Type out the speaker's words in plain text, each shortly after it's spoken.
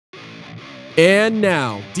And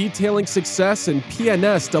now, Detailing Success and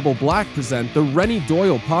PNS Double Black present the Renny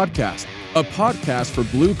Doyle Podcast, a podcast for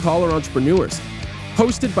blue-collar entrepreneurs.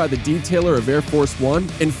 Hosted by the detailer of Air Force One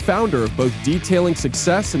and founder of both Detailing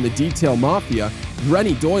Success and the Detail Mafia,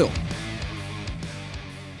 Renny Doyle.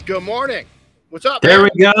 Good morning. What's up, There man?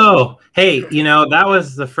 we go. Hey, that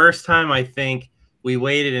was the first time I think we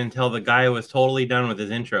waited until the guy was totally done with his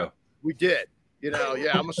intro. We did.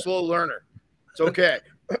 I'm a slow learner. It's okay.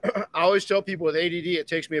 I always tell people with ADD, it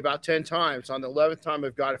takes me about 10 times. On the 11th time,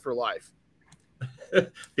 I've got it for life. There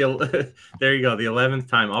you go. The 11th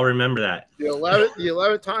time. I'll remember that. The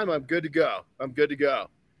 11th time, I'm good to go.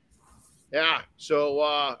 Yeah. So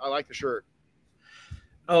I like the shirt.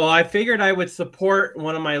 Oh, I figured I would support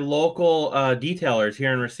one of my local detailers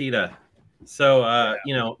here in Reseda. So,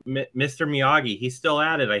 Mr. Miyagi, he's still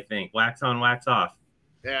at it, I think. Wax on, wax off.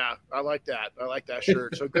 Yeah, I like that. I like that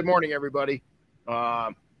shirt. So good morning, everybody.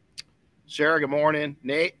 Sarah, good morning.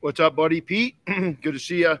 Nate, what's up, buddy? Pete, good to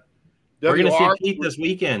see you. We're going to see Pete this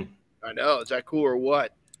weekend. I know. Is that cool or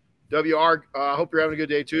what? WR, I hope you're having a good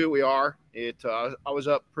day too. We are. I was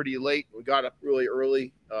up pretty late. We got up really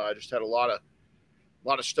early. I just had a lot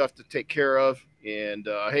of stuff to take care of. And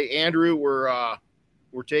hey, Andrew, we're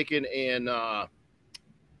taking and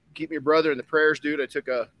keep your brother in the prayers, dude. I took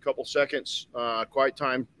a couple seconds quiet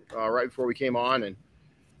time right before we came on, and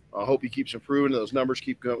I hope he keeps improving. Those numbers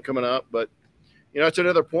keep coming up. But it's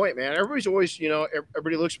another point, man. Everybody's always,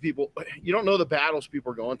 everybody looks at people. You don't know the battles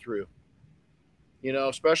people are going through.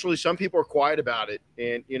 Especially some people are quiet about it.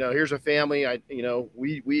 And here's a family.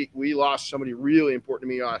 We lost somebody really important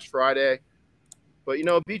to me last Friday. But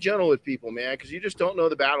be gentle with people, man, because you just don't know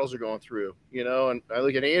the battles they're going through. And I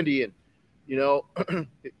look at Andy, and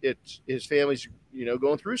it's his family's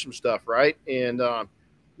going through some stuff, right? And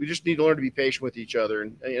we just need to learn to be patient with each other.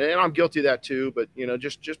 And I'm guilty of that too. But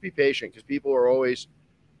just be patient, because people are always,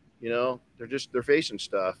 they're facing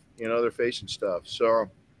stuff. They're facing stuff. So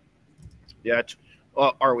yeah.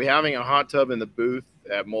 Are we having a hot tub in the booth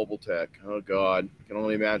at Mobile Tech? Oh God, I can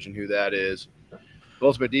only imagine who that is.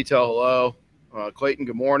 Ultimate Detail, hello. Clayton,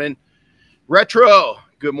 good morning. Retro,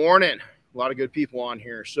 good morning. A lot of good people on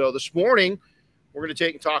here. So this morning, we're going to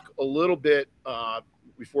take and talk a little bit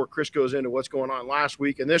before Chris goes into what's going on last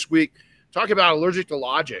week and this week. Talk about allergic to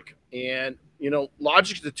logic. And,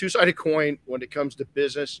 logic is a two-sided coin when it comes to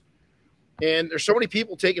business. And there's so many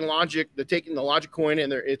people taking the logic coin,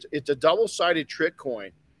 and it's a double-sided trick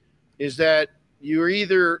coin. Is that you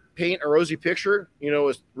either paint a rosy picture,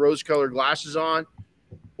 with rose-colored glasses on,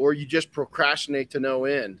 or you just procrastinate to no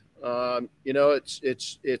end.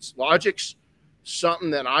 It's logic's something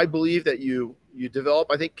that I believe that you develop.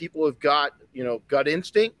 I think people have got gut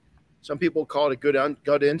instinct. Some people call it a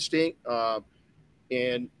gut instinct,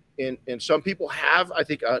 and some people have, I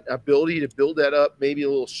think, an ability to build that up maybe a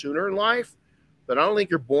little sooner in life. But I don't think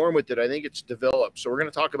you're born with it. I think it's developed. So we're going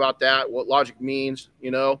to talk about that, what logic means.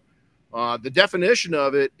 The definition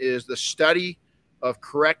of it is the study of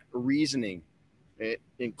correct reasoning. It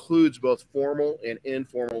includes both formal and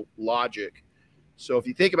informal logic. So if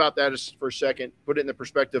you think about that for a second, put it in the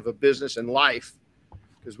perspective of business and life,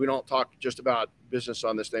 because we don't talk just about business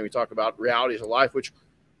on this thing. We talk about realities of life, which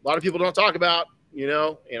a lot of people don't talk about, and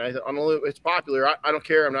I don't know if it's popular. I don't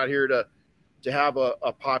care. I'm not here to have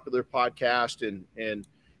a popular podcast and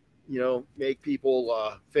make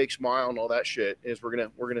people fake smile and all that shit. Is we're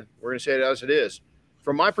gonna say it as it is.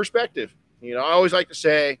 From my perspective, I always like to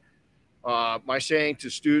say, my saying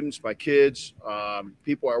to students, my kids,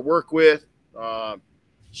 people I work with,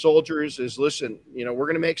 soldiers is, listen, we're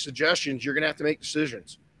going to make suggestions. You're going to have to make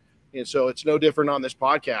decisions. And so it's no different on this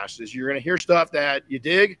podcast. Is you're going to hear stuff that you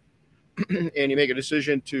dig and you make a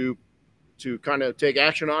decision to kind of take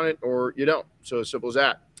action on it, or you don't. So as simple as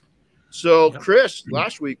that. So Chris,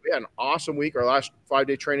 last week we had an awesome week. Our last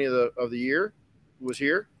 5-day training of the year was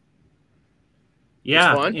here.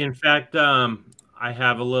 Yeah. In fact, I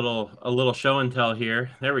have a little show and tell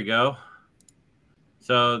here. There we go.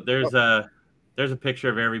 So there's a picture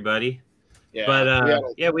of everybody. Yeah.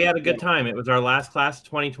 But we had a good time. It was our last class of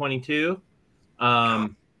 2022.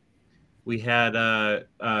 We had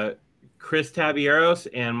Chris Tabieros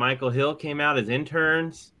and Michael Hill came out as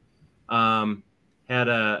interns.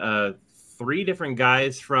 Had 3 different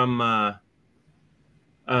guys from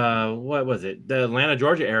what was it? The Atlanta,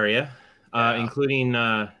 Georgia area,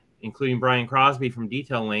 including Brian Crosby from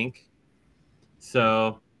Detail Link.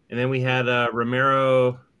 So, and then we had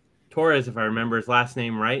Romero Torres, if I remember his last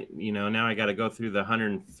name right. Now I got to go through the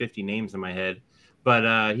 150 names in my head,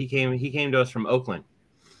 but he came to us from Oakland.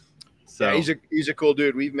 So yeah, he's a cool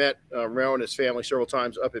dude. We've met Romero and his family several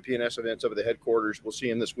times up at PNS events up at the headquarters. We'll see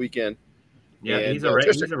him this weekend. Yeah, And he's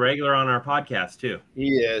a regular on our podcast too. He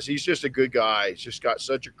is. He's just a good guy. He's just got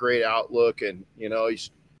such a great outlook, and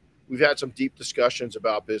we've had some deep discussions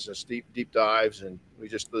about business, deep dives, and we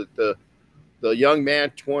just the young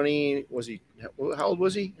man, 20, was he? How old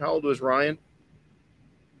was he? How old was Ryan?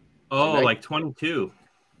 Oh, like 22.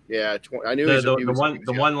 Yeah, 20. I knew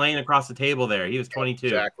the one laying across the table there. He was 22.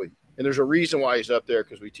 Exactly. And there's a reason why he's up there,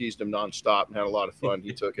 because we teased him nonstop and had a lot of fun.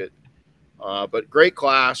 He took it. But great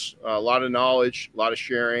class, a lot of knowledge, a lot of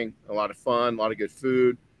sharing, a lot of fun, a lot of good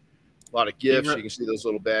food, a lot of gifts. You can see those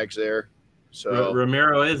little bags there. So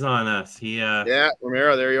Romero is on us. Yeah,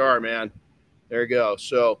 Romero, there you are, man. There you go.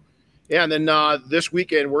 So, yeah, and then this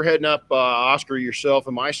weekend we're heading up. Oscar, yourself,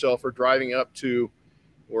 and myself are driving up to.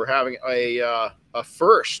 We're having a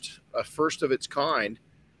first of its kind,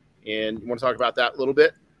 and you want to talk about that a little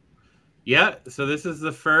bit? Yeah. So this is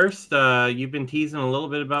the first. You've been teasing a little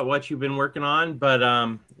bit about what you've been working on,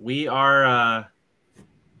 but we are.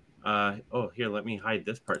 Oh, here, let me hide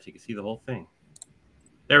this part so you can see the whole thing.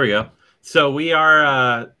 There we go. So we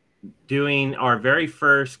are doing our very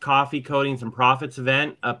first Coffee Coatings and Profits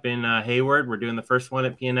event up in Hayward. We're doing the first one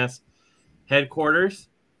at PNS headquarters.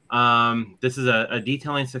 This is a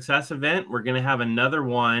detailing success event. We're going to have another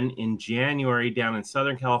one in January down in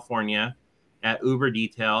Southern California at Uber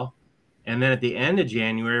Detail. And then at the end of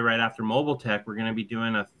January, right after Mobile Tech, we're going to be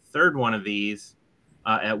doing a third one of these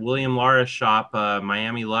at William Lara's shop,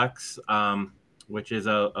 Miami Lux, which is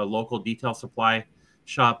a local detail supply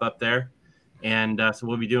shop up there. And so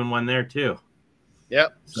we'll be doing one there too.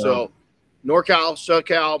 Yep. So NorCal,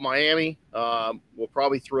 SoCal, Miami. We'll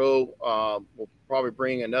probably we'll probably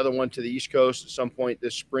bring another one to the East Coast at some point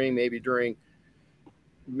this spring, maybe during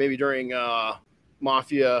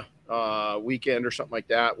Mafia weekend or something like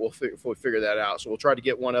that. We'll figure that out. So we'll try to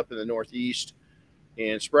get one up in the Northeast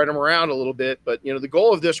and spread them around a little bit. But the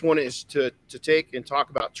goal of this one is to take and talk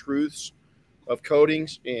about truths of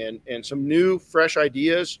coatings and some new, fresh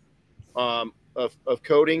ideas of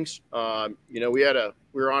coatings. We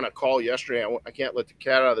were on a call yesterday. I can't let the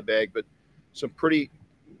cat out of the bag, but some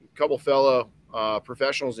couple fellow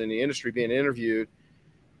professionals in the industry being interviewed,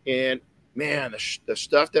 and man, the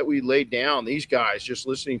stuff that we laid down, these guys, just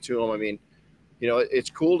listening to them. I mean, it's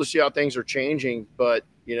cool to see how things are changing, but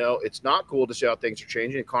it's not cool to see how things are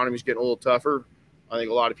changing. The economy's getting a little tougher. I think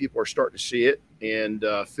a lot of people are starting to see it and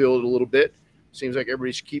feel it a little bit. Seems like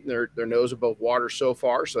everybody's keeping their nose above water so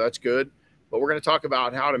far, so that's good. But we're going to talk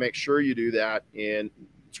about how to make sure you do that, and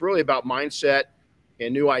it's really about mindset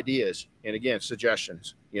and new ideas, and again,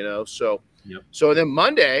 suggestions. So. Yep. So then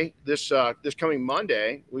Monday, this coming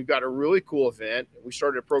Monday, we've got a really cool event. We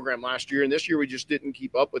started a program last year, and this year we just didn't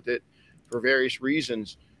keep up with it for various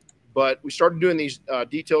reasons. But we started doing these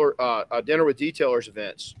dinner with detailers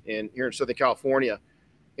events here in Southern California.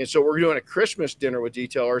 And so we're doing a Christmas dinner with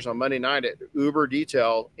detailers on Monday night at Uber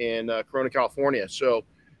Detail in Corona, California. So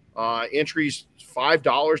entries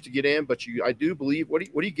 $5 to get in, but I do believe, what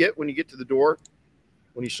do you get when you get to the door?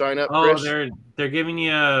 When you sign up, Chris? They're giving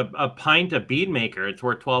you a pint of bead maker. It's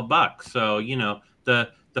worth $12. So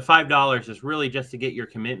the $5 is really just to get your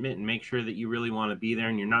commitment and make sure that you really want to be there,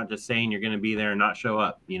 and you're not just saying you're going to be there and not show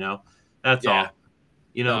up. That's all.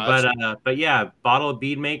 But yeah, bottle of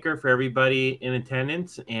bead maker for everybody in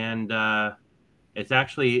attendance, and it's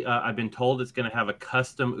actually I've been told it's going to have a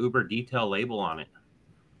custom Uber Detail label on it.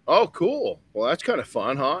 Oh, cool. Well, that's kind of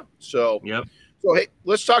fun, huh? So yep. So, hey,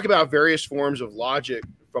 let's talk about various forms of logic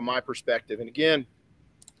from my perspective. And again,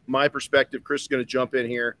 my perspective, Chris is going to jump in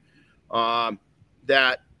here,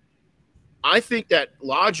 that I think that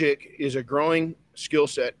logic is a growing skill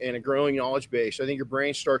set and a growing knowledge base. I think your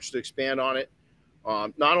brain starts to expand on it,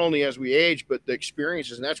 not only as we age, but the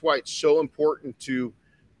experiences. And that's why it's so important to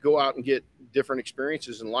go out and get different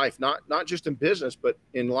experiences in life, not just in business, but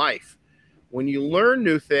in life. When you learn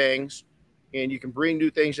new things, and you can bring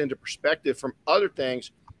new things into perspective from other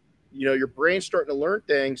things, your brain's starting to learn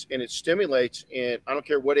things, and it stimulates. And I don't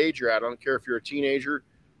care what age you're at. I don't care if you're a teenager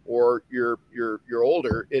or you're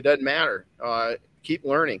older. It doesn't matter. Keep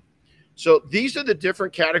learning. So these are the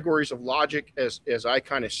different categories of logic as I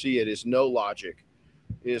kind of see it. Is no logic.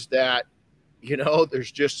 Is that,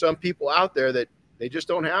 there's just some people out there that they just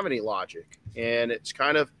don't have any logic. And it's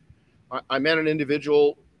kind of, I met an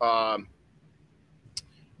individual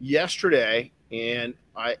yesterday, and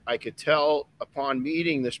I could tell upon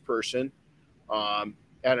meeting this person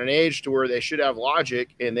at an age to where they should have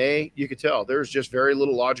logic, and you could tell there's just very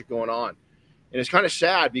little logic going on. And it's kind of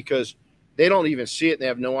sad because they don't even see it and they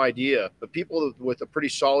have no idea. But people with a pretty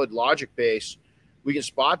solid logic base, we can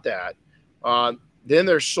spot that. Then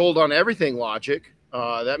they're sold on everything logic.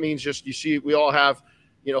 That means just, you see, we all have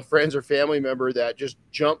friends or family member that just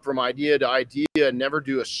jump from idea to idea and never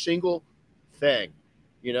do a single thing.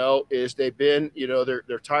 Is they've been,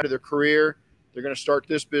 they're tired of their career. They're going to start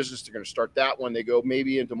this business. They're going to start that one. They go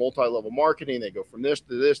maybe into multi-level marketing. They go from this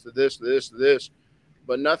to this to this to this to this,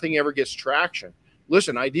 but nothing ever gets traction.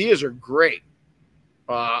 Listen, ideas are great.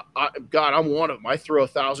 I'm one of them. I throw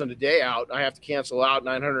 1,000 a day out. I have to cancel out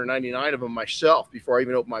 999 of them myself before I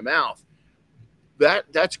even open my mouth.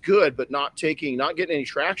 That's good, but not getting any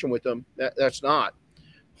traction with them. That's not.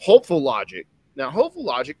 Hopeful logic. Now, hopeful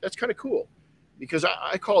logic, that's kind of cool, because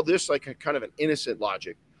I call this like a kind of an innocent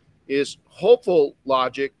logic. Is hopeful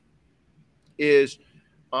logic is,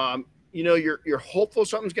 you're hopeful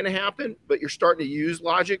something's going to happen, but you're starting to use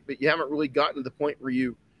logic, but you haven't really gotten to the point where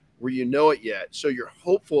you know it yet. So you're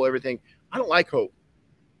hopeful everything. I don't like hope.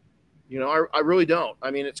 I really don't. I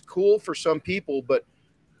mean, it's cool for some people, but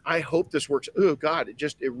I hope this works. Oh God,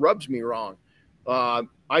 it rubs me wrong. I'm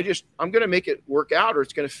going to make it work out or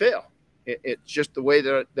it's going to fail. It's just the way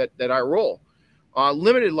that I roll.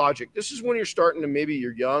 Limited logic. This is when you're starting to, maybe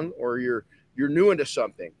you're young or you're new into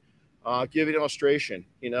something. Give an illustration.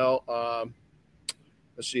 Let's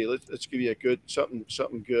see. Let's give you a good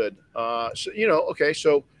something good. So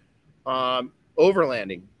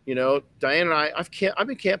overlanding. Diane and I've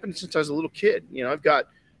been camping since I was a little kid. I've got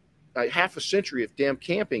half a century of damn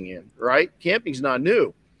camping in. Right? Camping's not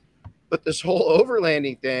new, but this whole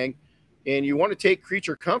overlanding thing, and you want to take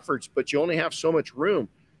creature comforts, but you only have so much room,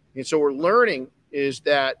 and so we're learning is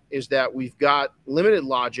that we've got limited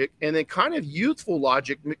logic and then kind of youthful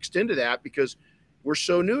logic mixed into that because we're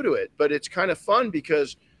so new to it. But it's kind of fun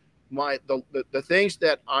because the things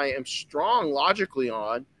that I am strong logically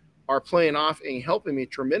on are playing off and helping me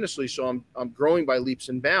tremendously. So I'm growing by leaps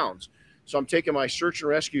and bounds. So I'm taking my search and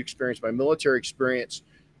rescue experience, my military experience,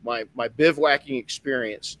 my bivouacking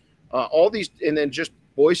experience, all these, and then just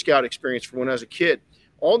Boy Scout experience from when I was a kid.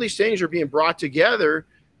 All these things are being brought together.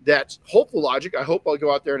 That's hopeful logic. I hope I'll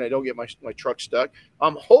go out there and I don't get my truck stuck.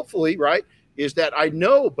 Hopefully, right, is that I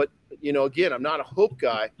know, but again, I'm not a hope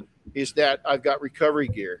guy, is that I've got recovery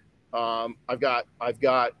gear. I've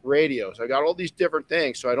got radios. I got all these different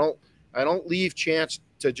things. So I don't leave chance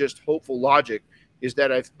to just hopeful logic, is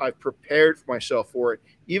that I've prepared myself for it.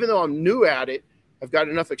 Even though I'm new at it, I've got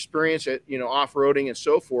enough experience at, off-roading and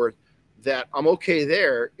so forth that I'm okay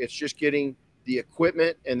there. It's just getting the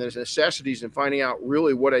equipment and the necessities and finding out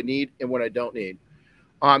really what I need and what I don't need.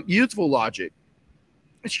 Youthful logic.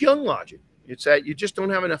 It's young logic. It's that you just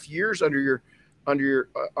don't have enough years on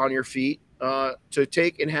your feet to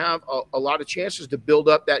take and have a lot of chances to build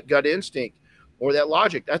up that gut instinct or that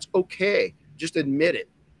logic. That's okay. Just admit it.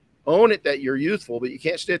 Own it that you're youthful, but you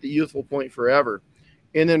can't stay at the youthful point forever.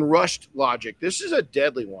 And then rushed logic. This is a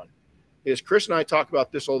deadly one. Is Chris and I talk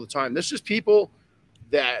about this all the time. This is people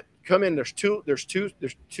that come in. There's two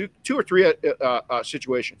or three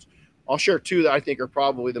situations. I'll share two that I think are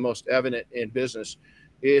probably the most evident in business.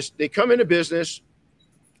 Is they come into business,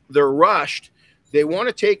 they're rushed, they want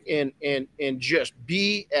to take and just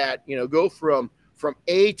be at, go from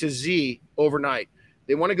A to Z overnight.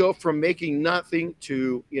 They want to go from making nothing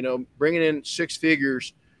to, bringing in six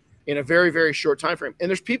figures in a very, very short time frame. And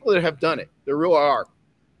there's people that have done it. There really are.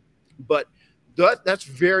 But that's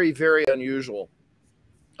very, very unusual.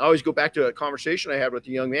 I always go back to a conversation I had with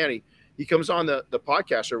a young man. He comes on the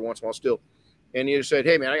podcast every once in a while still. And he said,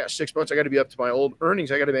 hey, man, I got 6 months. I got to be up to my old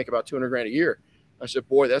earnings. I got to make about $200,000 a year. I said,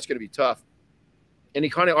 boy, that's going to be tough. And he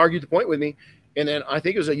kind of argued the point with me. And then I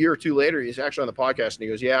think it was a year or two later, he's actually on the podcast. And he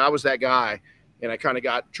goes, yeah, I was that guy. And I kind of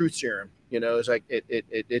got truth serum. It's like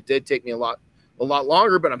it did take me a lot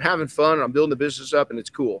longer, but I'm having fun. And I'm building the business up and it's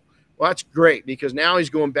cool. Well, that's great because now he's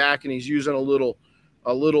going back and he's using a little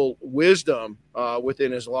wisdom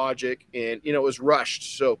within his logic, and it was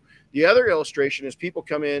rushed. So the other illustration is people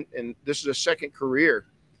come in, and this is a second career,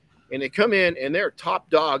 and they come in and they're top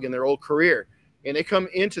dog in their old career, and they come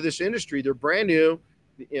into this industry. They're brand new.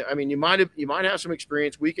 I mean, you might have some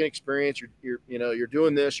experience, weekend experience. You're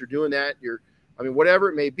doing this, you're doing that. Whatever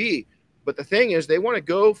it may be. But the thing is, they want to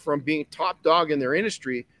go from being top dog in their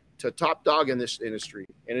industry to top dog in this industry,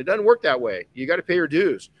 and it doesn't work that way. You got to pay your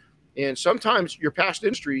dues. And sometimes your past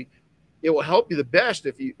industry, it will help you the best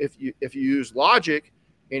if you use logic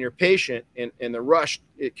and you're patient, and the rush,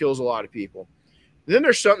 it kills a lot of people. Then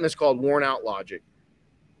there's something that's called worn out logic.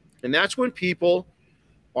 And that's when people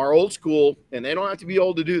are old school, and they don't have to be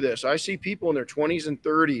old to do this. I see people in their 20s and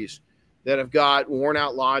 30s that have got worn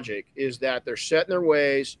out logic, is that they're set in their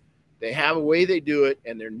ways. They have a way they do it,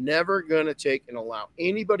 and they're never going to take and allow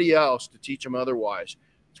anybody else to teach them otherwise.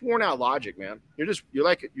 It's worn out logic, man. You're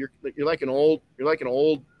like an old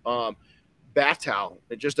bath towel.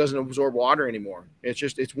 It just doesn't absorb water anymore.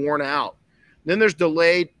 It's worn out. Then there's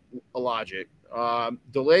delayed logic.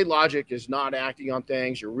 Delayed logic is not acting on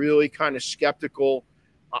things. You're really kind of skeptical.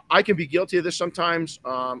 I can be guilty of this sometimes.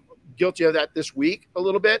 Guilty of that this week a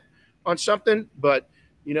little bit on something, but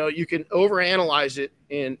you can overanalyze it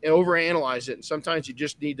and sometimes you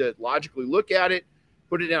just need to logically look at it,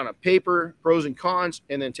 put it down on paper, pros and cons,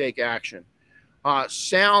 and then take action.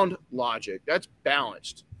 Sound logic, that's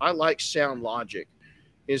balanced. I like sound logic.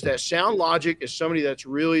 Is that sound logic is somebody that's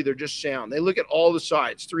really, they're just sound. They look at all the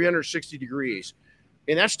sides, 360 degrees.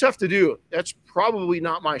 And that's tough to do. That's probably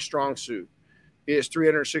not my strong suit, is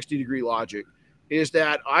 360 degree logic. Is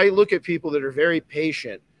that I look at people that are very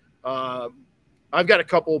patient. I've got a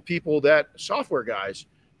couple of people software guys.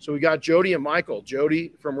 So we got Jody and Michael.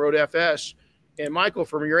 Jody from Road FS and Michael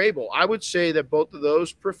from Your Able. I would say that both of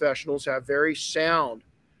those professionals have very sound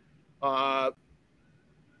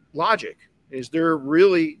logic. They're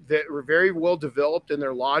very well developed in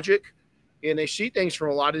their logic, and they see things from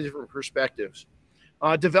a lot of different perspectives.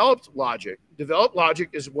 Developed logic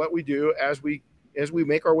is what we do as we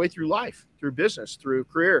make our way through life, through business, through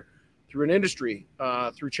career, through an industry,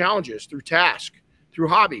 through challenges, through tasks, through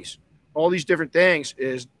hobbies. All these different things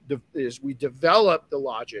is we develop the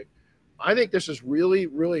logic. I think this is really,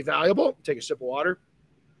 really valuable. Take a sip of water.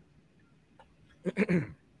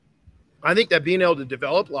 I think that being able to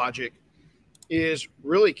develop logic is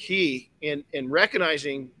really key in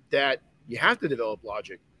recognizing that you have to develop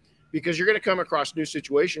logic, because you're going to come across new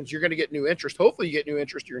situations. You're going to get new interest. Hopefully you get new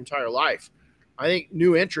interest your entire life. I think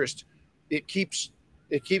new interest, it keeps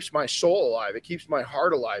my soul alive. It keeps my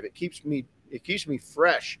heart alive. It keeps me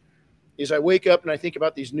fresh. As I wake up and I think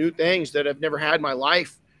about these new things that I've never had in my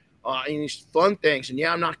life, and these fun things. And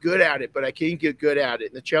yeah, I'm not good at it, but I can get good at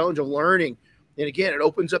it. And the challenge of learning. And again, it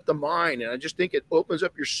opens up the mind. And I just think it opens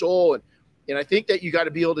up your soul. And I think that you got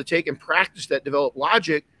to be able to take and practice that developed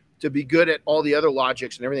logic to be good at all the other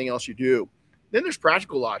logics and everything else you do. Then there's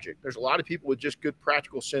practical logic. There's a lot of people with just good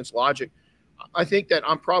practical sense logic. I think that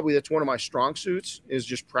that's one of my strong suits, is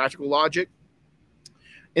just practical logic.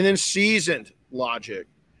 And then seasoned logic.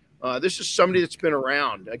 This is somebody that's been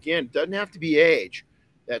around. Again, doesn't have to be age.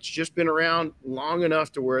 That's just been around long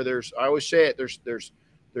enough to where I always say it, there's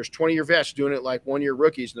 20-year vets doing it like 1-year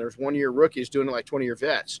rookies, and there's 1-year rookies doing it like 20-year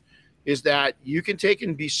vets. Is that you can take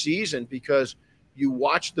and be seasoned because you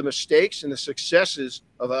watch the mistakes and the successes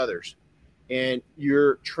of others, and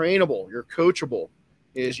you're trainable, you're coachable.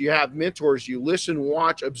 Is you have mentors, you listen,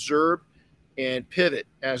 watch, observe, and pivot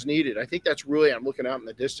as needed. I think that's really, I'm looking out in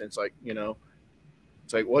the distance, like,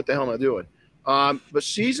 it's like, what the hell am I doing? But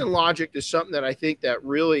seasoned logic is something that I think that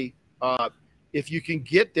really, if you can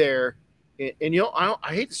get there, and I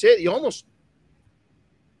hate to say it,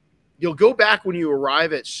 you'll go back when you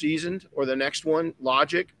arrive at seasoned or the next one,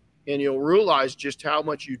 logic, and you'll realize just how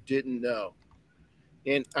much you didn't know.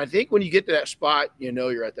 And I think when you get to that spot,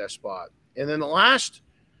 you're at that spot. And then the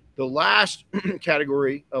last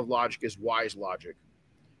category of logic is wise logic.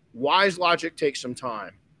 Wise logic takes some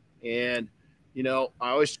time. And, I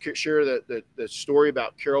always share the story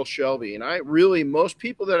about Carol Shelby. And most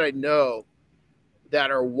people that I know that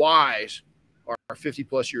are wise are 50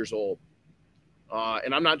 plus years old.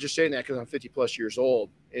 And I'm not just saying that because I'm 50 plus years old,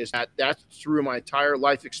 that's through my entire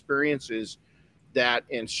life experiences, that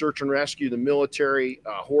in search and rescue, the military,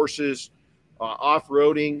 horses,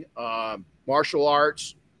 off-roading, martial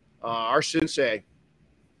arts. Our sensei,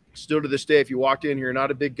 still to this day, if you walked in here, not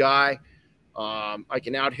a big guy, I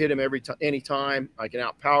can out-hit him anytime. I can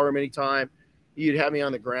out-power him anytime. He'd have me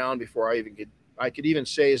on the ground before I could even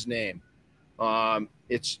say his name.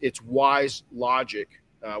 It's wise logic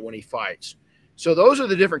when he fights. So those are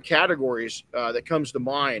the different categories that comes to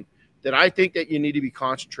mind that I think that you need to be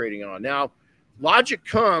concentrating on. Now, logic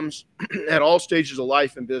comes at all stages of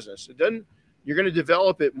life and business. You're going to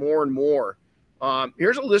develop it more and more.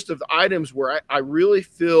 Here's a list of items where I really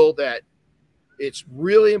feel that it's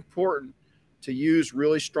really important to use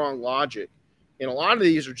really strong logic. And a lot of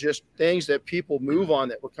these are just things that people move on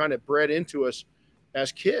that were kind of bred into us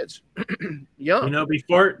as kids. Young.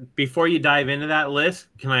 Before you dive into that list,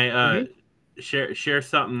 can I share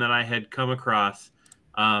something that I had come across?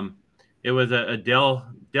 It was a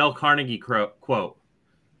Dale Carnegie quote.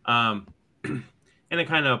 And it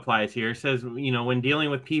kind of applies here. It says, when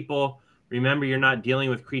dealing with people, remember you're not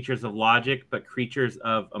dealing with creatures of logic, but creatures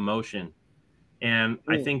of emotion. And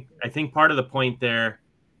I think part of the point there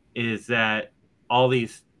is that all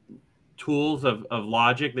these tools of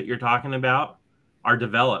logic that you're talking about are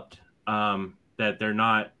developed, that they're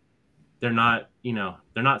not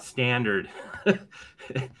standard. No.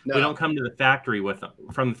 We don't come to the factory with them,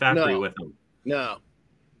 with them. No,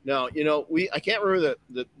 no. I can't remember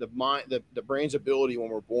the mind, the brain's ability when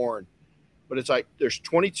we're born, but it's like there's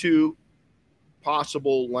 22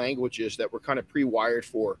 possible languages that we're kind of pre-wired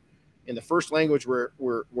for. And the first language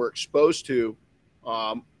we're exposed to,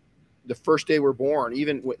 um, the first day we're born,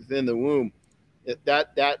 even within the womb,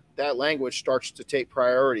 that language starts to take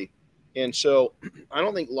priority. And so I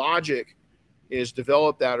don't think logic is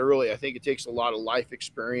developed that early. I think it takes a lot of life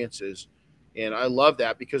experiences. And I love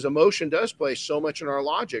that because emotion does play so much in our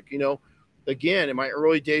logic. Again, in my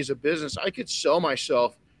early days of business, I could sell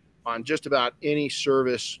myself on just about any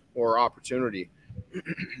service or opportunity.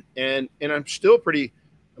 And I still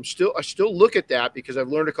look at that because I've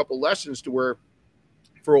learned a couple lessons to where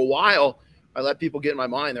for a while I let people get in my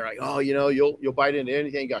mind. They're like, oh, you'll bite into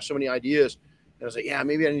anything. You got so many ideas. And I was like, yeah,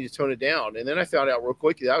 maybe I need to tone it down. And then I found out real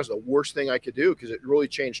quickly that was the worst thing I could do because it really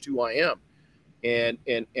changed who I am. And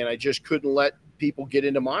I just couldn't let people get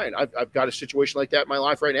into mine. I've got a situation like that in my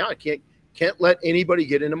life right now. I can't let anybody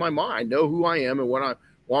get into my mind. Know who I am and what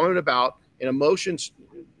I'm about. And emotions,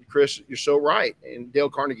 Chris, you're so right. And Dale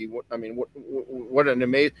Carnegie, what an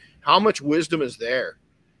amazing, how much wisdom is there?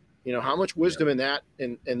 How much wisdom in that,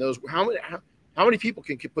 and those, how many people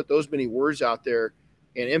can put those many words out there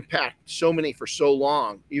and impact so many for so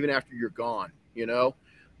long, even after you're gone,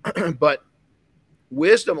 but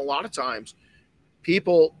wisdom, a lot of times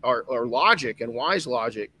people are logic, and wise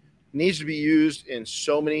logic needs to be used in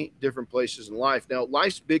so many different places in life. Now,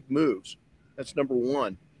 life's big moves. That's number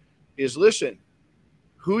one, is listen,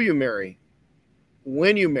 who you marry,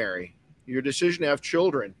 when you marry, your decision to have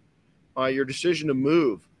children, your decision to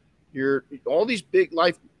move, all these big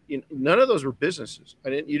life, none of those were businesses.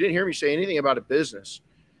 You didn't hear me say anything about a business.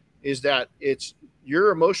 Is that it's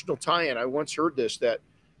your emotional tie-in. I once heard this, that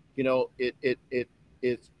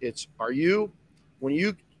it's are you, when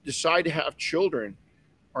you decide to have children,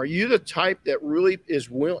 are you the type that really is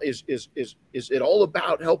it all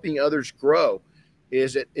about helping others grow?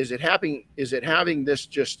 Is it having this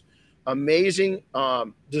just amazing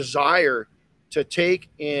desire to take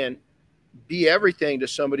and be everything to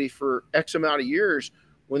somebody for X amount of years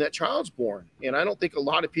when that child's born? And I don't think a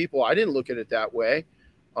lot of people, I didn't look at it that way.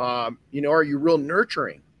 Are you real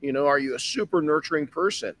nurturing? Are you a super nurturing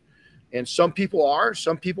person? And some people are,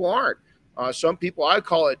 some people aren't. Some people, I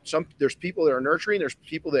call it, there's people that are nurturing. There's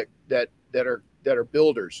people that are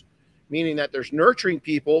builders, meaning that there's nurturing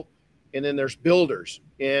people and then there's builders.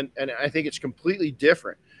 And I think it's completely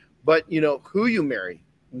different. But who you marry,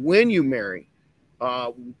 when you marry,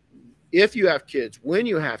 if you have kids, when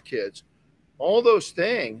you have kids, all those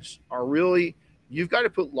things are really, you've got to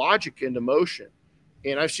put logic into motion.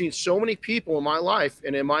 And I've seen so many people in my life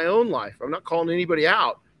and in my own life, I'm not calling anybody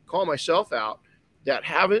out, calling myself out, that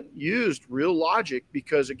haven't used real logic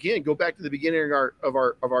because, again, go back to the beginning of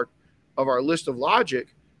our list of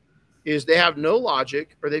logic, is they have no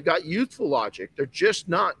logic or they've got youthful logic. They're just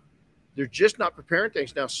not preparing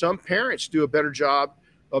things. Now, some parents do a better job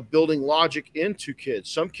of building logic into kids.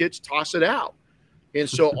 Some kids toss it out. And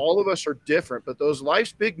so all of us are different, but those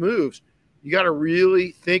life's big moves, you got to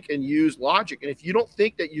really think and use logic. And if you don't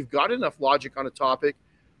think that you've got enough logic on a topic,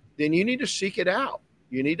 then you need to seek it out.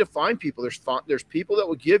 You need to find people. There's people that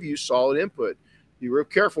will give you solid input. Be real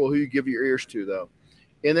careful who you give your ears to, though.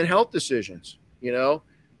 And then health decisions,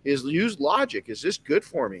 is use logic. Is this good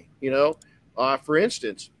for me? For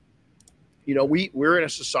instance, we're in a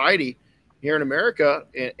society here in America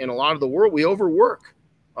and a lot of the world, we overwork.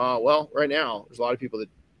 Well, right now, there's a lot of people that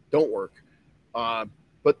don't work.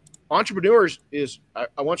 But entrepreneurs I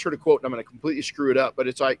once heard a quote, and I'm going to completely screw it up, but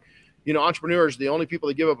it's like, entrepreneurs, the only people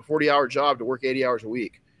that give up a 40-hour job to work 80 hours a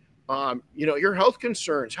week. Your health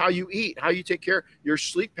concerns, how you eat, how you take care, your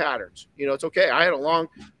sleep patterns. It's okay. I had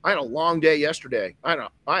a long day yesterday. I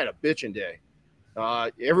had a bitching day.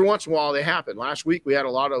 Every once in a while they happen. Last week we had a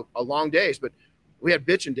lot of long days, but we had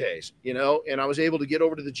bitching days, and I was able to get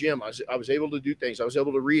over to the gym. I was able to do things. I was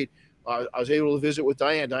able to read. I was able to visit with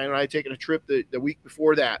Diane. Diane and I had taken a trip the week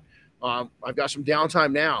before that. I've got some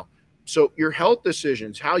downtime now. So your health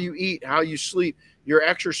decisions, how you eat, how you sleep, your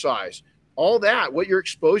exercise, all that, what you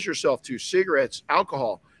expose yourself to, cigarettes,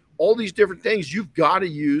 alcohol, all these different things, you've got to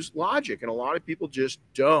use logic. And a lot of people just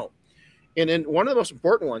don't. And then one of the most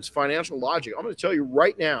important ones, financial logic. I'm going to tell you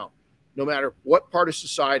right now, no matter what part of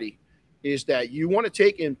society, is that you want to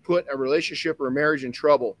take and put a relationship or a marriage in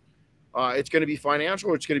trouble. It's going to be financial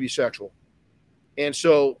or it's going to be sexual. And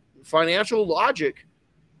so financial logic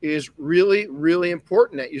is really, really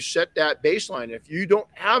important that you set that baseline. If you don't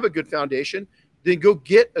have a good foundation, then go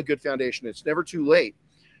get a good foundation. It's never too late.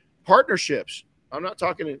 Partnerships. I'm not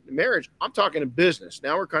talking in marriage. I'm talking in business.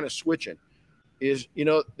 Now we're kind of switching. is,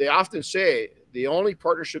 they often say the only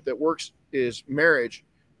partnership that works is marriage,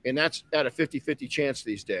 and that's at a 50-50 chance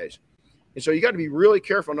these days. And so you got to be really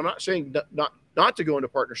careful. And I'm not saying not to go into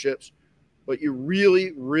partnerships, but you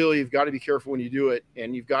really, really have got to be careful when you do it,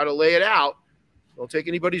 and you've got to lay it out. Don't take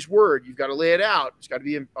anybody's word. You've got to lay it out. It's got to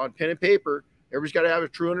be on pen and paper. Everybody's got to have a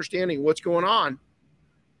true understanding of what's going on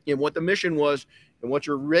and what the mission was and what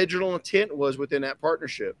your original intent was within that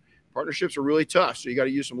partnership. Partnerships are really tough, so you got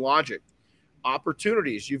to use some logic.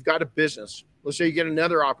 Opportunities. You've got a business. Let's say you get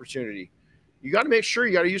another opportunity. You got to make sure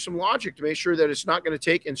you got to use some logic to make sure that it's not going to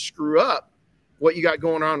take and screw up what you got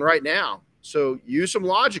going on right now. So use some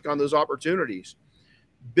logic on those opportunities.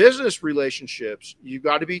 Business relationships, you've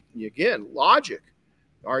got to be, again, logic.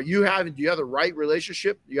 Do you have the right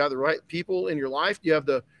relationship? Do you have the right people in your life? Do you have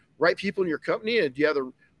the right people in your company? And do you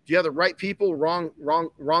have the right people, wrong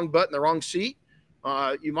button, the wrong seat?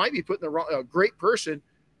 You might be putting a great person,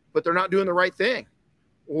 but they're not doing the right thing.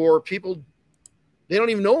 Or people, they don't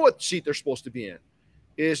even know what seat they're supposed to be in.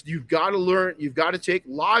 You've got to learn, you've got to take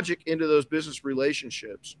logic into those business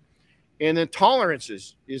relationships. And then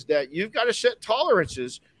tolerances is that you've got to set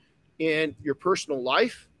tolerances in your personal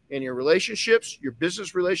life, in your relationships, your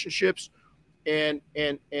business relationships, and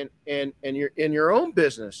your own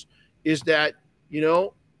business. Is that,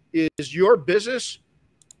 is your business,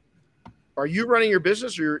 are you running your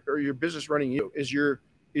business or your business running you? Is your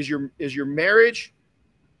marriage,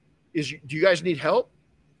 do you guys need help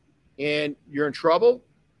and you're in trouble?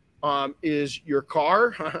 Is your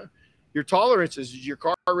car, your tolerances, is your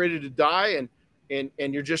car ready to die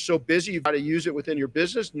and you're just so busy you've got to use it within your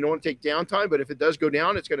business and you don't want to take downtime, but if it does go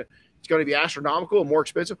down, it's going to be astronomical and more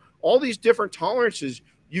expensive. All these different tolerances,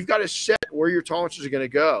 you've got to set where your tolerances are going to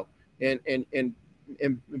go and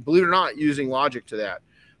believe it or not, using logic to that.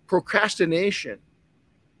 Procrastination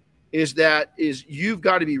is you've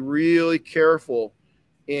got to be really careful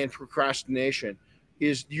in procrastination.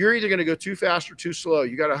 Is you're either going to go too fast or too slow.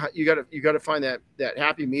 You got to find that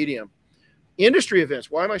happy medium. Industry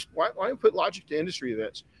events. Why put logic to industry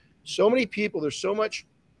events? So many people, there's so much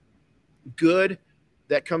good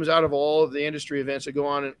that comes out of all of the industry events that go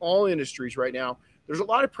on in all industries right now. There's a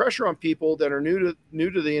lot of pressure on people that are new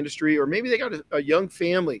to the industry, or maybe they got a young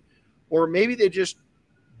family, or maybe they just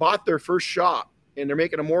bought their first shop and they're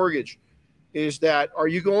making a mortgage. Are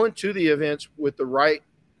you going to the events with the right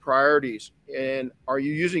priorities? And are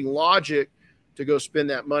you using logic to go spend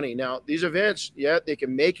that money? Now, these events, they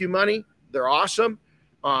can make you money. They're awesome.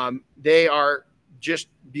 They are just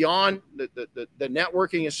beyond the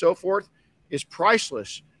networking and so forth is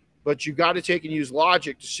priceless, but you've got to take and use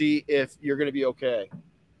logic to see if you're going to be okay.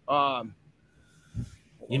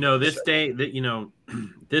 This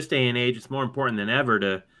day and age, it's more important than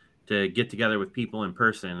ever to get together with people in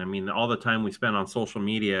person. I mean, all the time we spend on social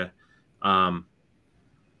media,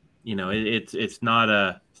 it's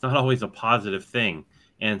not always a positive thing.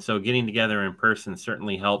 And so getting together in person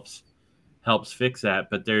certainly helps fix that.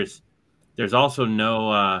 But there's also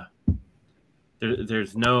no,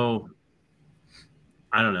 there's no,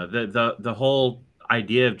 I don't know, the whole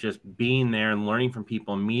idea of just being there and learning from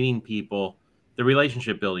people and meeting people, the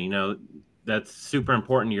relationship building, that's super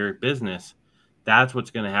important to your business. That's what's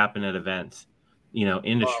going to happen at events,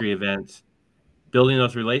 industry events. Building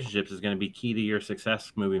those relationships is going to be key to your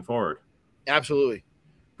success moving forward. Absolutely.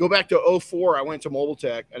 Go back to 2004. I went to Mobile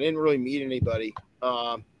Tech. I didn't really meet anybody.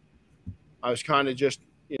 I was kind of just,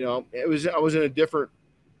 I was in a different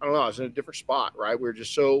spot, right? We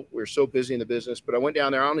were so busy in the business, but I went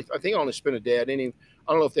down there. I think I only spent a day. I don't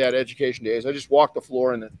know if they had education days. I just walked the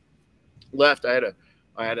floor and then left. I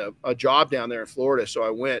had a job down there in Florida. So I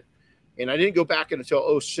went, and I didn't go back until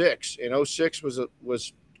 2006. And 2006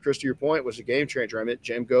 was Chris, to your point, was a game changer. I met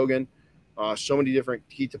Jim Gogan, so many different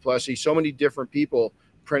Keith DePlessis, so many different people,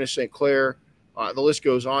 Prentice St. Clair, the list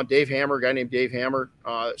goes on. Dave Hammer, a guy named Dave Hammer,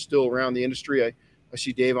 still around the industry. I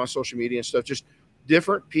see Dave on social media and stuff, just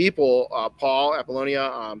different people. Paul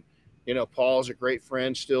Apollonia, Paul's a great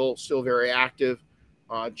friend, still very active.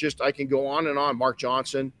 I can go on and on. Mark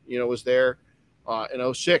Johnson, was there in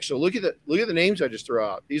 2006. So look at the names I just threw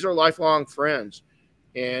out. These are lifelong friends,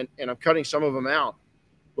 and I'm cutting some of them out.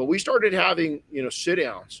 But we started having, sit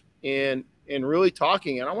downs and really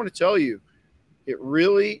talking. And I want to tell you, it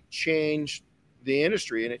really changed the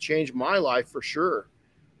industry, and it changed my life for sure.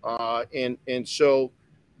 But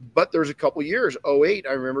there's a couple years, 2008,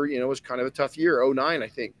 I remember, was kind of a tough year. 2009, I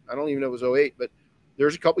think. I don't even know if it was 2008, but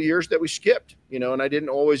there's a couple years that we skipped, and I didn't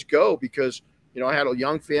always go because, I had a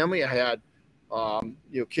young family. I had,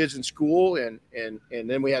 kids in school, and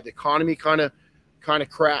then we had the economy kind of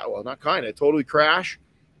crash. Well, not kind of, totally crash.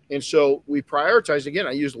 And so we prioritized. Again,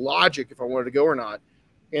 I used logic if I wanted to go or not.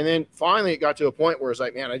 And then finally it got to a point where it's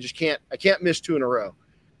like, man, I can't miss 2 in a row.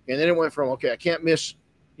 And then it went from, okay, I can't miss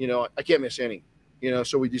any,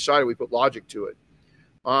 so we decided we put logic to it.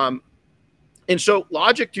 And so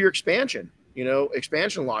logic to your expansion,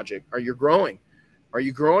 expansion logic. Are you growing? Are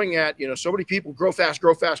you growing at, so many people grow fast,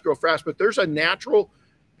 but there's a natural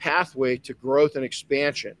pathway to growth and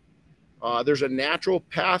expansion. There's a natural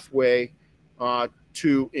pathway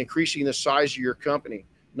to increasing the size of your company,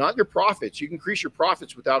 not your profits. You can increase your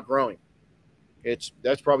profits without growing.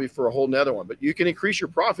 That's probably for a whole nother one, but you can increase your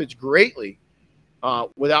profits greatly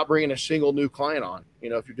without bringing a single new client on,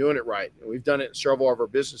 if you're doing it right. And we've done it in several of our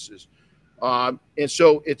businesses. And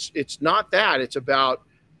so it's not that. It's about,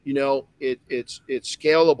 it's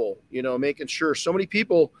scalable, making sure. So many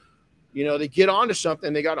people, they get onto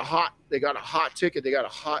something, they got a hot ticket, they got a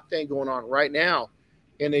hot thing going on right now,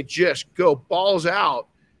 and they just go balls out.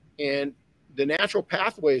 And the natural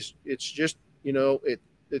pathways, it's just,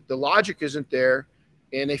 the logic isn't there,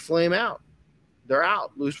 and they flame out. They're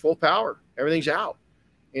out, lose full power. Everything's out.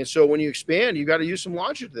 And so when you expand, you got to use some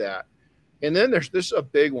logic to that. And then this is a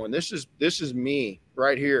big one. This is me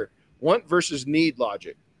right here. Want versus need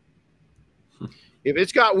logic. If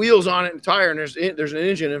it's got wheels on it and tire and there's an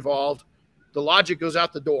engine involved, the logic goes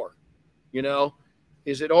out the door.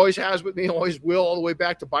 Is it always has with me, always will, all the way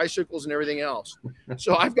back to bicycles and everything else.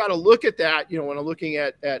 So I've got to look at that, when I'm looking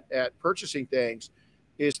at purchasing things,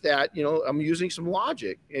 is that, I'm using some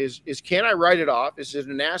logic. Is can I write it off? Is it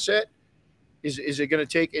an asset? Is it going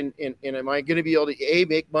to take and am I going to be able to A,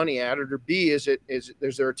 make money at it, or B, is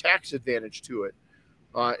there a tax advantage to it?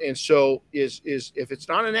 And so if it's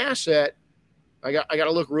not an asset, I got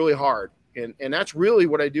to look really hard. And that's really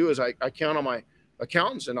what I do is I count on my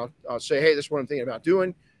accountants, and I'll say, hey, this is what I'm thinking about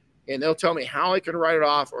doing. And they'll tell me how I can write it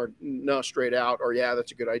off, or no, straight out, or yeah,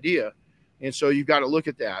 that's a good idea. And so you've got to look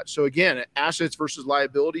at that. So again, assets versus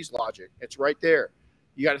liabilities logic. It's right there.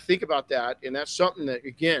 You got to think about that. And that's something that,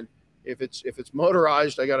 again, if it's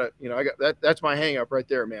motorized, I got that. That's my hang up right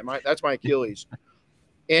there, man. That's my Achilles.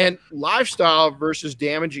 And lifestyle versus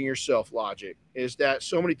damaging yourself logic is that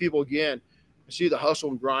so many people, again, see the hustle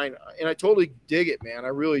and grind, and I totally dig it, man. I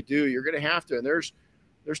really do. You're going to have to. And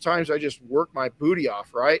there's times I just work my booty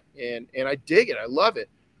off, right? And I dig it. I love it.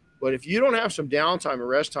 But if you don't have some downtime and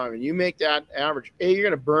rest time, and you make that average, A, you're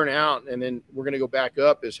going to burn out, and then we're going to go back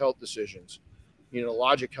up as health decisions,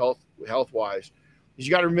 logic health wise. You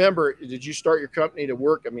got to remember, did you start your company to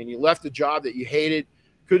work? I mean, you left a job that you hated,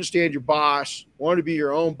 couldn't stand your boss, wanted to be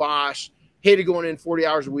your own boss, hated going in 40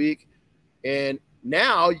 hours a week. And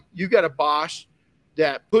now you got a boss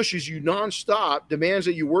that pushes you nonstop, demands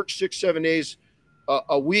that you work 6-7 days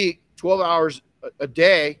a week, 12 hours a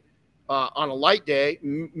day on a light day,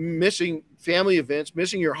 missing family events,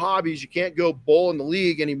 missing your hobbies. You can't go bowl in the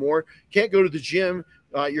league anymore. Can't go to the gym.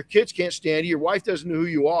 Your kids can't stand you. Your wife doesn't know who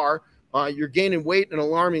you are. You're gaining weight at an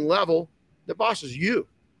alarming level. The boss is you.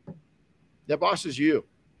 That boss is you.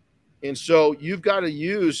 And so you've got to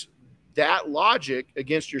use that logic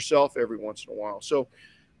against yourself every once in a while. So,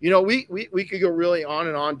 we could go really on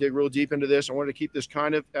and on, dig real deep into this. I wanted to keep this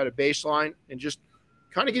kind of at a baseline and just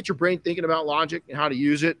kind of get your brain thinking about logic and how to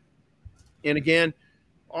use it. And again,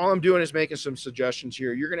 all I'm doing is making some suggestions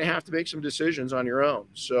here. You're going to have to make some decisions on your own.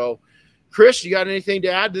 So, Chris, you got anything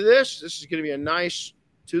to add to this? This is going to be a nice,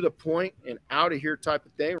 to the point and out of here type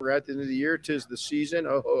of thing. We're at the end of the year. 'Tis the season.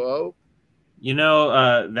 Oh.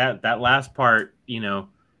 That last part,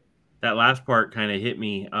 that last part kind of hit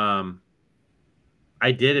me.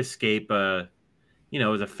 I did escape it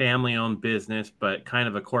was a family owned business, but kind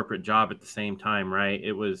of a corporate job at the same time. Right.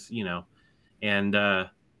 It was, and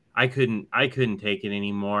I couldn't take it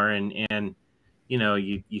anymore. And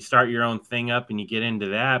you start your own thing up and you get into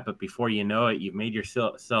that, but before you know it, you've made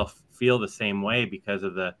yourself feel the same way because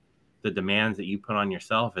of the demands that you put on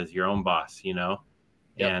yourself as your own boss,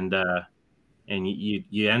 Yep. And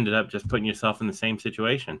you ended up just putting yourself in the same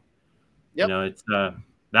situation. Yep. It's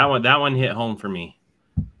that one hit home for me.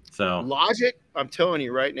 So logic, I'm telling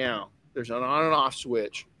you right now, there's an on and off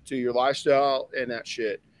switch to your lifestyle and that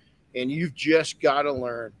shit. And you've just got to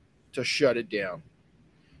learn to shut it down.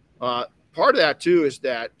 Part of that too is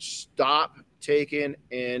that stop taking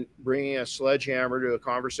and bringing a sledgehammer to a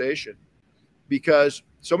conversation, because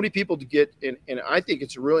so many people to get in, and I think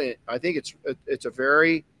it's a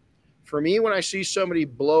very, for me, when I see somebody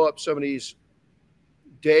blow up somebody's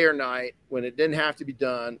day or night when it didn't have to be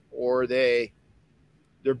done, or they're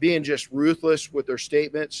being just ruthless with their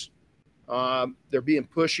statements, they're being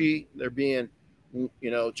pushy, they're being,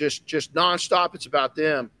 just nonstop. It's about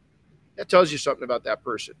them. That tells you something about that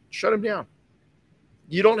person. Shut them down.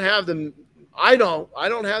 you don't have the, I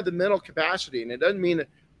don't have the mental capacity. And it doesn't mean that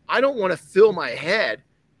I don't want to fill my head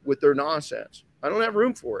with their nonsense. I don't have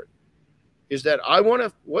room for it. Is that I want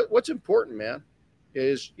to, what's important, man,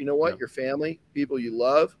 is, you know what, your family, people you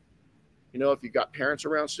love, you know, if you've got parents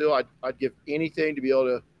around still, I'd give anything to be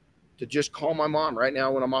able to just call my mom right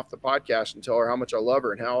now when I'm off the podcast and tell her how much I love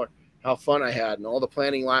her and how fun I had and all the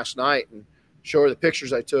planning last night and show her the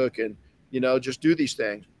pictures I took and, you know, just do these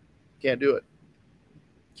things. Can't do it.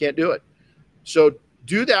 Can't do it. So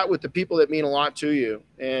do that with the people that mean a lot to you.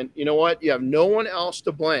 And you know what? You have no one else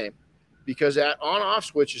to blame, because that on-off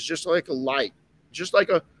switch is just like a light, just like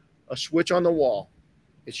a switch on the wall.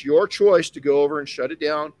 It's your choice to go over and shut it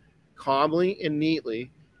down calmly and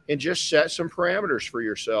neatly and just set some parameters for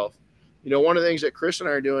yourself. You know, one of the things that Chris and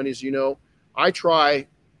I are doing is, you know, I try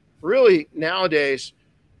really nowadays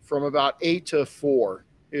from about 8 to 4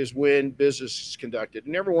 is when business is conducted.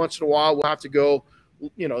 And every once in a while, we'll have to go,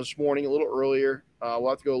 you know, this morning a little earlier. We'll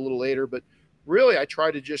have to go a little later. But really, I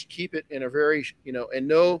try to just keep it in a very, you know, and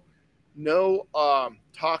no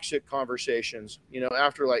toxic conversations, you know,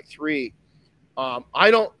 after like 3.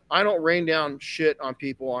 I don't rain down shit on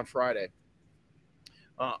people on Friday.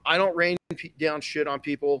 I don't rain down shit on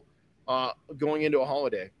people going into a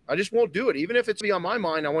holiday. I just won't do it. Even if it's on my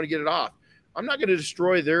mind, I want to get it off. I'm not going to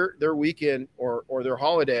destroy their weekend or their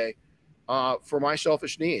holiday for my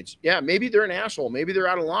selfish needs. Yeah, maybe they're an asshole. Maybe they're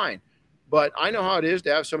out of line. But I know how it is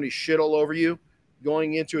to have somebody shit all over you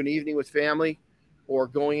going into an evening with family or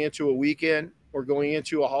going into a weekend or going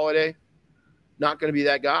into a holiday. Not going to be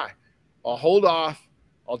that guy. I'll hold off.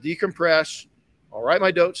 I'll decompress. I'll write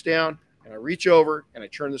my notes down, and I reach over and I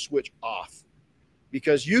turn the switch off,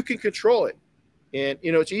 because you can control it. And,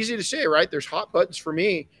 you know, it's easy to say, right? There's hot buttons for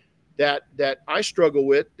me that I struggle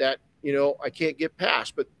with that, you know, I can't get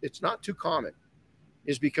past, but it's not too common,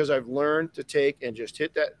 is because I've learned to take and just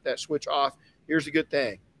hit that switch off. Here's the good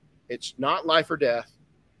thing. It's not life or death.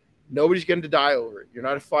 Nobody's going to die over it. You're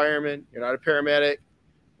not a fireman. You're not a paramedic.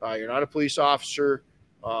 You're not a police officer.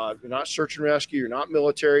 You're not search and rescue. You're not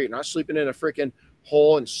military. You're not sleeping in a freaking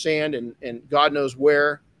hole in sand and God knows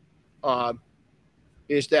where.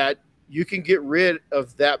 Is that you can get rid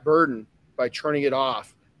of that burden by turning it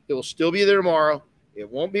off. It will still be there tomorrow. It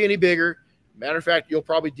won't be any bigger. Matter of fact, you'll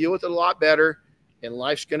probably deal with it a lot better, and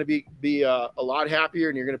life's going to be a lot happier,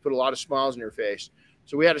 and you're going to put a lot of smiles in your face.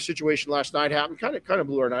 So we had a situation last night happen, kind of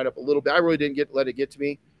blew our night up a little bit. I really didn't let it get to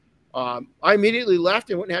me. I immediately left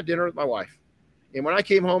and went and had dinner with my wife. And when I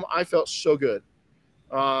came home, I felt so good.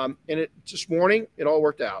 And this morning, it all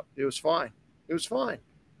worked out. It was fine. It was fine.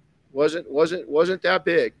 Wasn't that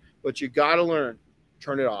big, but you got to learn,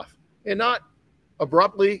 turn it off, and not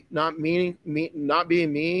abruptly, not being mean, not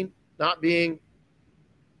being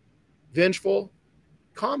vengeful,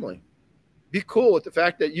 calmly. Be cool with the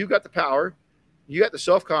fact that you got the power, you got the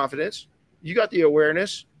self-confidence, you got the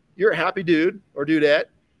awareness, you're a happy dude or dudette,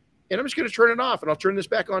 and I'm just going to turn it off, and I'll turn this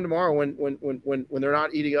back on tomorrow when they're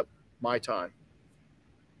not eating up my time.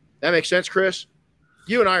 That makes sense, Chris?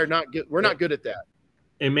 You and I are not good. We're not good at that.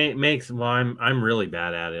 It makes, well, I'm really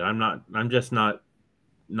bad at it. I'm just not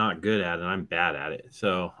good at it. I'm bad at it.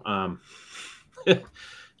 So,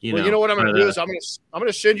 you know what I'm going to do is I'm going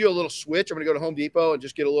to send you a little switch. I'm going to go to Home Depot and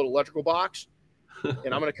just get a little electrical box,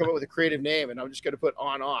 and I'm going to come up with a creative name, and I'm just going to put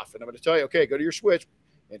on off, and I'm going to tell you, okay, go to your switch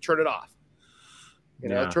and turn it off. You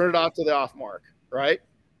know, turn it off to the off mark, right?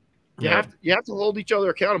 You have to hold each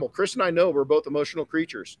other accountable. Chris and I know we're both emotional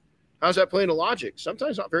creatures. How's that playing to logic?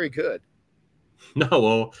 Sometimes not very good.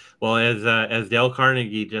 No, well, as Dale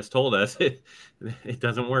Carnegie just told us, it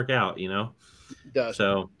doesn't work out, you know. Does it?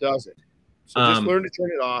 So just learn to turn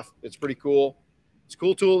it off. It's pretty cool. It's a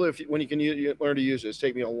cool tool when you can learn to use it. It's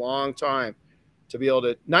taken me a long time to be able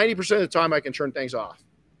to. 90% of the time, I can turn things off.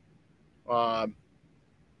 10%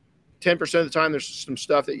 of the time, there's some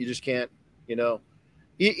stuff that you just can't. You know,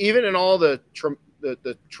 even in all the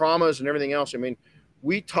traumas and everything else. I mean,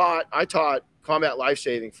 I taught combat life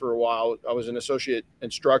saving for a while. I was an associate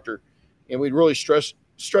instructor, and we'd really stress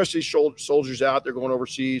these soldiers out. They're going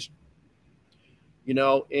overseas, you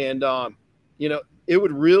know, and you know, it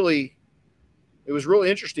was really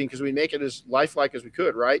interesting because we make it as lifelike as we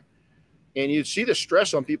could, right? And you'd see the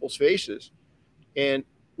stress on people's faces, and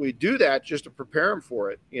we do that just to prepare them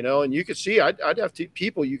for it, you know. And you could see, I'd have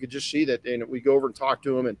people, you could just see that, and we go over and talk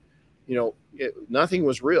to them, and you know, nothing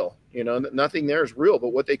was real, you know, nothing there is real, but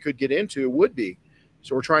what they could get into would be.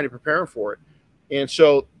 So we're trying to prepare them for it. And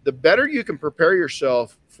so the better you can prepare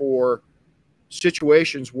yourself for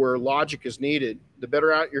situations where logic is needed, the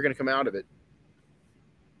better out you're going to come out of it.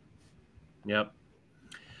 Yep.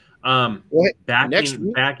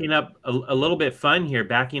 Backing up a little bit fun here,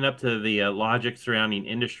 backing up to the logic surrounding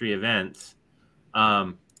industry events.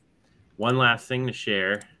 One last thing to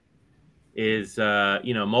share is,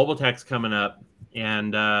 Mobile Tech's coming up,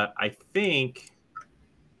 and I think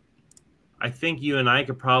you and I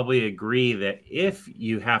could probably agree that if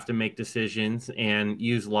you have to make decisions and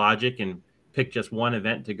use logic and pick just one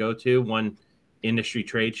event to go to, one industry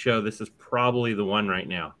trade show, this is probably the one right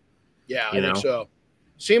now. Yeah, I think so.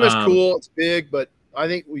 SEMA's cool. It's big, but I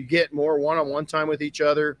think we get more one-on-one time with each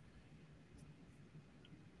other.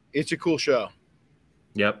 It's a cool show.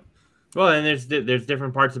 Yep. Well, and there's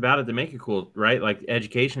different parts about it that make it cool, right? Like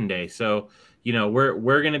Education Day. So,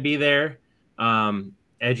 we're going to be there.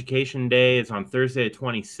 Education Day is on Thursday the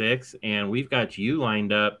 26th, and we've got you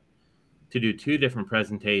lined up to do 2 different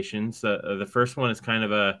presentations. The first one is kind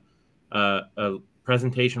of a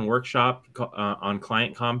presentation workshop on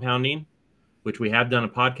client compounding, which we have done a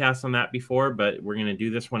podcast on that before, but we're going to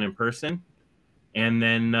do this one in person. And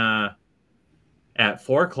then at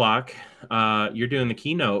 4:00, you're doing the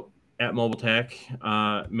keynote at Mobile Tech.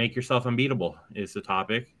 Make yourself unbeatable is the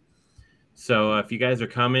topic. So if you guys are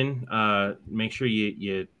coming, make sure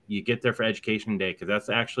you get there for Education Day, because that's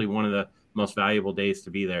actually one of the most valuable days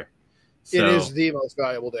to be there. So, it is the most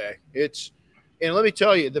valuable day. And let me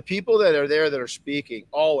tell you, the people that are there that are speaking,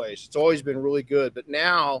 it's always been really good. But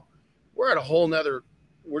now we're at a whole nother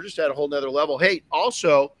level. Hey,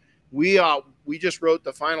 also, we just wrote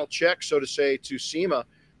the final check, so to say, to SEMA,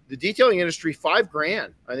 the detailing industry,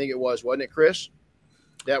 $5,000, I think it was, wasn't it, Chris?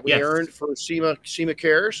 That we earned for SEMA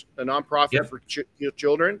Cares, a nonprofit for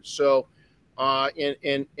children. So,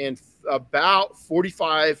 and about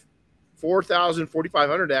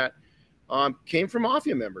 4,500 that came from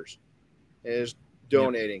Mafia members is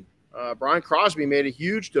donating. Brian Crosby made a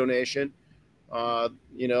huge donation,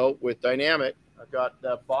 with Dynamic. I've got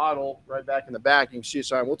that bottle right back in the back. You can see a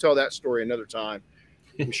sign. We'll tell that story another time.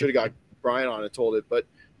 We should have got Brian on and told it, but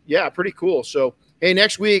yeah, pretty cool. So, hey,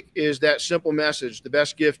 next week is that simple message, the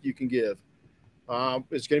best gift you can give.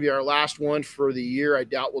 It's going to be our last one for the year. I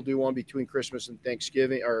doubt we'll do one between Christmas and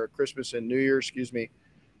Thanksgiving, or Christmas and New Year, excuse me.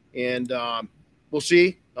 And we'll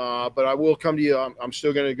see. But I will come to you. I'm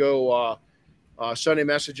still going to go Sunday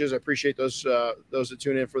messages. I appreciate those that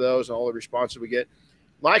tune in for those and all the responses we get.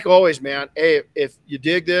 Like always, man, hey, if you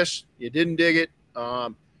dig this, you didn't dig it,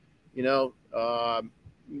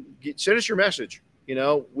 send us your message.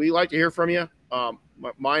 We like to hear from you.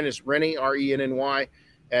 Mine is Renny, RENNY,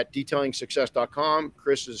 at detailingsuccess.com.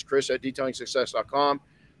 Chris is Chris at detailingsuccess.com.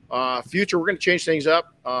 Future, we're going to change things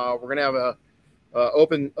up. We're going to have a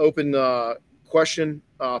open question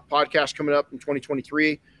podcast coming up in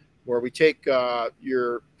 2023, where we take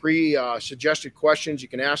your pre-suggested questions. You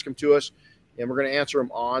can ask them to us, and we're going to answer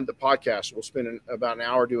them on the podcast. We'll spend about an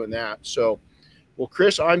hour doing that. So, well,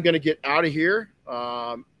 Chris, I'm going to get out of here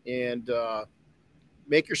and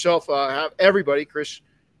make yourself have everybody, Chris,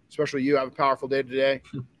 especially you, have a powerful day today.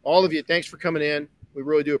 All of you, thanks for coming in. We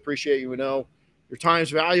really do appreciate you. We know your time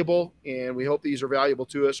is valuable, and we hope these are valuable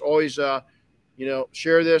to us. Always,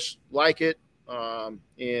 share this, like it, and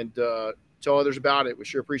tell others about it. We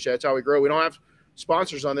sure appreciate it. That's how we grow. We don't have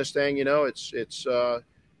sponsors on this thing. It's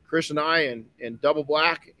Chris and I and Double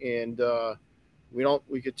Black, and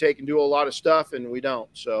we could take and do a lot of stuff, and we don't.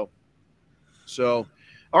 So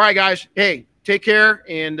all right, guys. Hey, take care,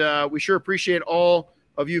 and we sure appreciate all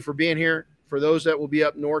of you for being here. For those that will be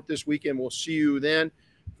up north this weekend, we'll see you then.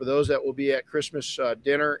 For those that will be at Christmas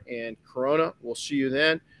dinner and Corona, we'll see you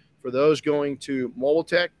then. For those going to Mobile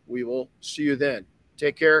Tech, we will see you then.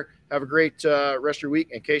 Take care. Have a great rest of your week.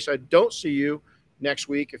 In case I don't see you next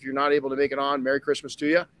week, if you're not able to make it on, Merry Christmas to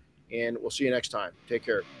you, and we'll see you next time. Take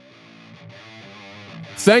care.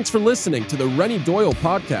 Thanks for listening to the Renny Doyle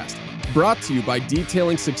podcast, brought to you by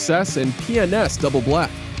Detailing Success and PNS Double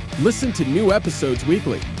Black. Listen to new episodes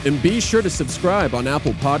weekly, and be sure to subscribe on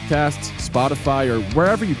Apple Podcasts, Spotify, or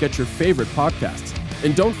wherever you get your favorite podcasts.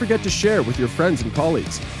 And don't forget to share with your friends and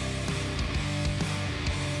colleagues.